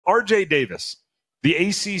RJ Davis, the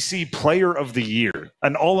ACC Player of the Year,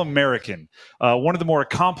 an All-American, one of the more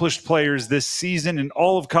accomplished players this season in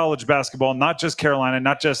all of college basketball, not just Carolina,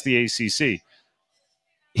 not just the ACC.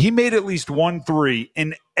 He made at least 1 3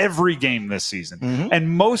 in every game this season. Mm-hmm. And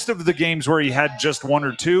most of the games where he had just 1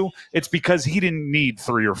 or 2, it's because he didn't need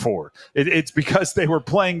 3 or 4. It's because they were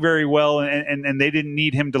playing very well and they didn't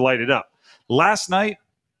need him to light it up. Last night,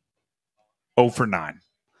 0 for 9.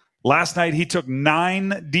 Last night, he took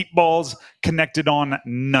 9 deep balls, connected on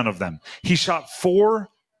none of them. He shot 4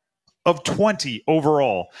 of 20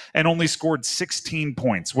 overall and only scored 16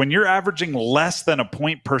 points. When you're averaging less than a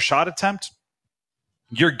point per shot attempt,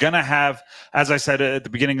 you're going to have, as I said at the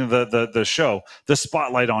beginning of the show, the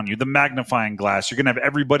spotlight on you, the magnifying glass. You're going to have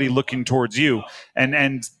everybody looking towards you,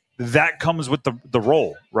 and that comes with the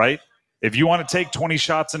role, right? If you want to take 20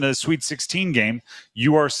 shots in a Sweet 16 game,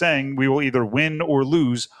 you are saying we will either win or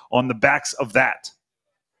lose on the backs of that,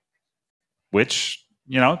 which,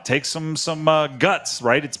 takes some guts,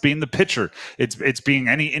 right? It's being the pitcher. It's being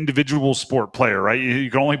any individual sport player, right?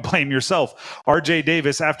 You can only blame yourself. RJ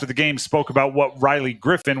Davis, after the game, spoke about what Riley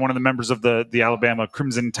Griffin, one of the members of the Alabama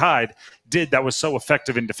Crimson Tide, did that was so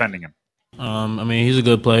effective in defending him. He's a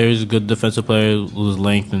good player. He's a good defensive player with his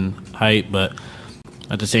length and height, but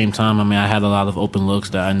at the same time, I had a lot of open looks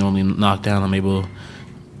that I normally knock down. I'm able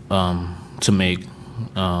to make.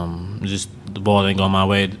 Just the ball didn't go my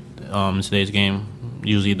way in today's game.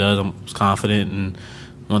 Usually it does. I was confident, and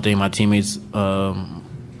one thing my teammates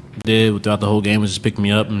did throughout the whole game was just pick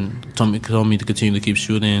me up and told me to continue to keep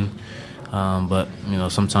shooting. But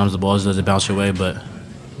sometimes the ball just doesn't bounce your way. But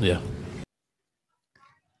yeah,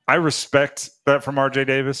 I respect that from RJ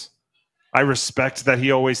Davis. I respect that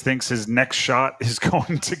he always thinks his next shot is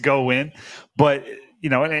going to go in. But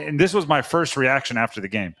and this was my first reaction after the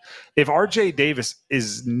game. If RJ Davis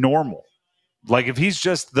is normal, like if he's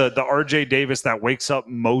just the RJ Davis that wakes up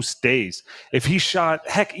most days, if he shot,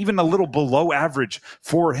 heck, even a little below average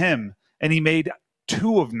for him, and he made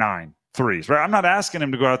 2 of 9 threes, right? I'm not asking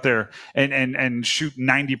him to go out there and shoot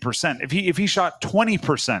 90%. If he shot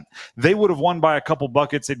 20%, they would have won by a couple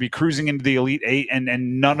buckets. They'd be cruising into the Elite Eight, and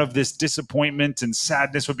none of this disappointment and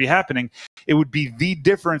sadness would be happening. It would be the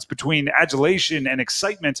difference between adulation and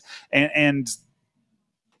excitement and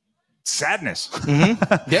sadness.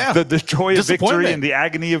 Mm-hmm. Yeah. the joy of victory and the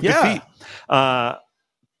agony of defeat.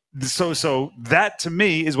 So that to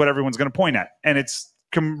me is what everyone's going to point at, and it's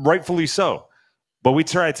rightfully so. But we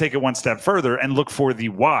try to take it one step further and look for the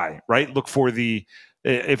why, right? Look for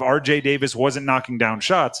if RJ Davis wasn't knocking down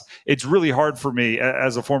shots, it's really hard for me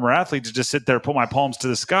as a former athlete to just sit there, put my palms to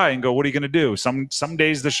the sky and go, what are you going to do? Some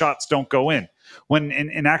days the shots don't go in. When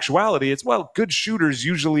in actuality, it's, good shooters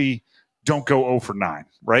usually don't go 0 for 9,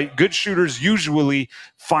 right? Good shooters usually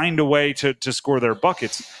find a way to score their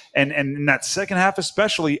buckets. And in that second half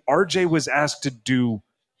especially, RJ was asked to do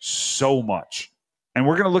so much. And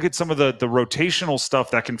we're going to look at some of the rotational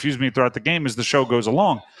stuff that confused me throughout the game as the show goes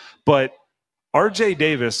along. But RJ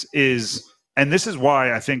Davis is, and this is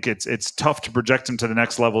why I think it's tough to project him to the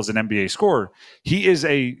next level as an NBA scorer. He is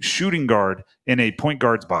a shooting guard in a point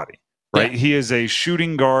guard's body, right? Yeah. He is a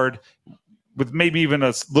shooting guard with maybe even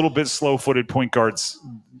a little bit slow-footed point guard's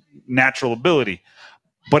natural ability.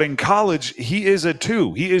 But in college, he is a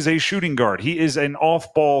 2. He is a shooting guard. He is an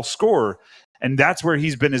off-ball scorer. And that's where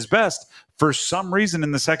he's been his best. For some reason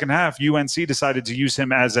in the second half, UNC decided to use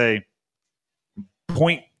him as a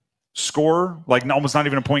point scorer, like almost not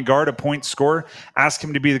even a point guard, a point scorer. Ask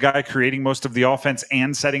him to be the guy creating most of the offense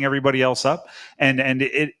and setting everybody else up. And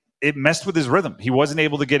it messed with his rhythm. He wasn't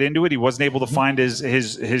able to get into it. He wasn't able to find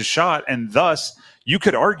his shot. And thus, you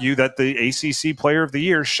could argue that the ACC Player of the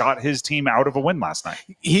Year shot his team out of a win last night.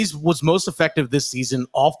 He was most effective this season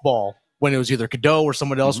off ball when it was either Cadeau or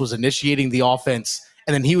someone else was initiating the offense.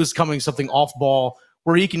 And then he was coming something off ball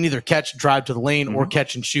where he can either catch, drive to the lane, or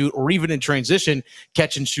catch and shoot, or even in transition,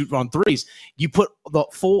 catch and shoot on threes. You put the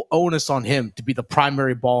full onus on him to be the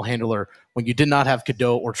primary ball handler when you did not have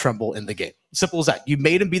Cadeau or Tremble in the game. Simple as that. You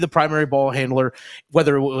made him be the primary ball handler,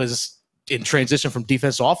 whether it was in transition from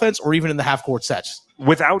defense to offense or even in the half-court sets.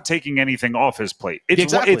 Without taking anything off his plate.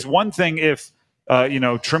 It's one thing if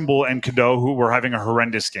Trimble and Cadeau, who were having a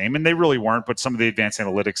horrendous game, and they really weren't, but some of the advanced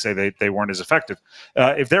analytics say they weren't as effective.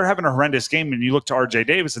 If they're having a horrendous game and you look to RJ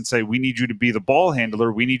Davis and say, we need you to be the ball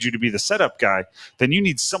handler, we need you to be the setup guy, then you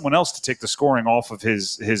need someone else to take the scoring off of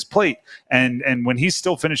his plate. And when he's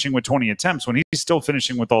still finishing with 20 attempts, when he's still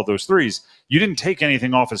finishing with all those threes, you didn't take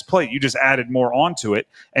anything off his plate. You just added more onto it.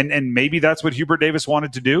 And maybe that's what Hubert Davis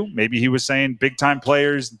wanted to do. Maybe he was saying big-time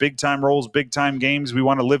players, big-time roles, big-time games. We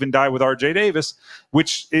want to live and die with RJ Davis.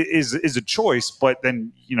 which is a choice. But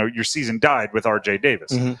then your season died with RJ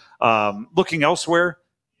Davis. Looking elsewhere,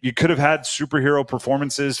 you could have had superhero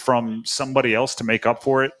performances from somebody else to make up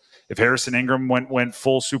for it. If Harrison Ingram went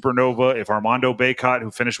full supernova, if Armando Bacot, who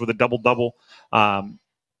finished with a double-double,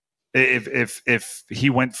 if he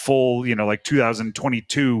went full, like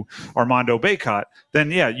 2022 Armando Bacot, then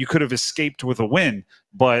yeah, you could have escaped with a win.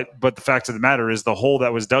 But the fact of the matter is the hole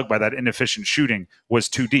that was dug by that inefficient shooting was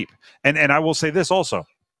too deep. And I will say this also.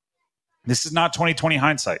 This is not 2020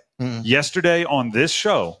 hindsight. Yesterday on this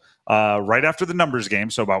show, right after the numbers game,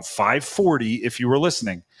 so about 5:40, if you were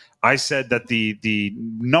listening, I said that the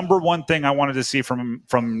number one thing I wanted to see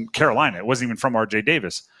from Carolina, it wasn't even from RJ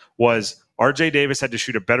Davis, was RJ Davis had to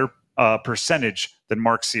shoot a better percentage than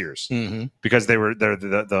Mark Sears because they're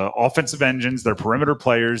the offensive engines, they're perimeter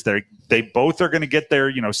players. They both are going to get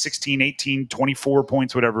their 16, 18, 24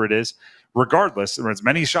 points, whatever it is, regardless, or as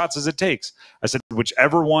many shots as it takes. I said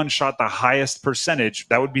whichever one shot the highest percentage,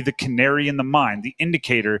 that would be the canary in the mine, the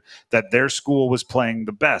indicator that their school was playing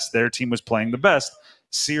the best, their team was playing the best.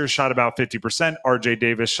 Sears shot about 50%. RJ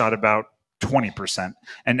Davis shot about 20%.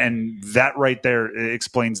 And that right there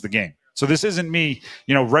explains the game. So this isn't me,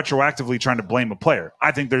 retroactively trying to blame a player.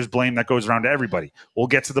 I think there's blame that goes around to everybody. We'll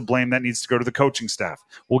get to the blame that needs to go to the coaching staff.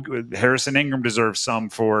 Harrison Ingram deserves some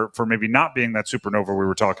for maybe not being that supernova we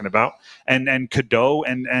were talking about. And Cadeau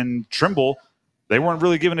and Trimble, they weren't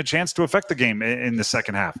really given a chance to affect the game in the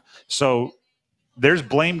second half. So there's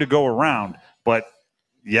blame to go around. But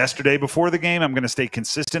yesterday before the game, I'm going to stay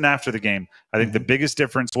consistent after the game. I think the biggest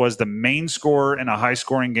difference was the main scorer in a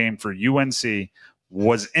high-scoring game for UNC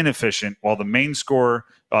was inefficient, while the main scorer,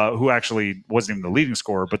 who actually wasn't even the leading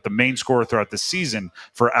scorer, but the main scorer throughout the season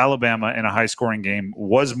for Alabama in a high-scoring game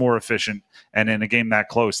was more efficient. And in a game that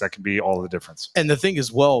close, that can be all the difference. And the thing is,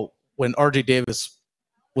 well, when RJ Davis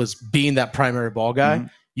was being that primary ball guy,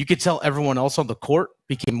 you could tell everyone else on the court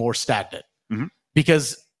became more stagnant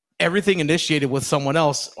because everything initiated with someone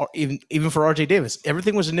else, or even for RJ Davis,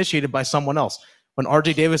 everything was initiated by someone else. When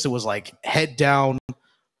RJ Davis, it was like head down,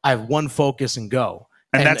 I have one focus and go.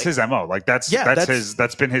 And that's his MO. Like that's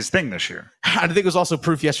been his thing this year. I think it was also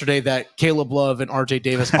proof yesterday that Caleb Love and RJ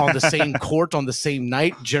Davis on the same court on the same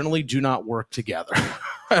night generally do not work together.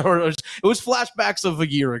 It was flashbacks of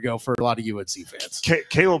a year ago for a lot of UNC fans.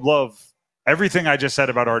 Caleb Love, everything I just said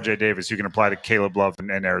about RJ Davis, you can apply to Caleb Love in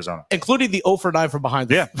Arizona, including the 0 for 9 from behind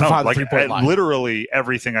the three-point line. Literally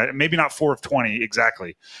everything. Maybe not 4 of 20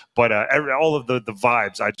 exactly, but all of the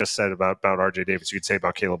vibes I just said about RJ Davis, you could say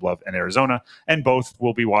about Caleb Love in Arizona, and both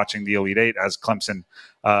will be watching the Elite Eight as Clemson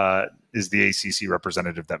is the ACC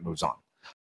representative that moves on.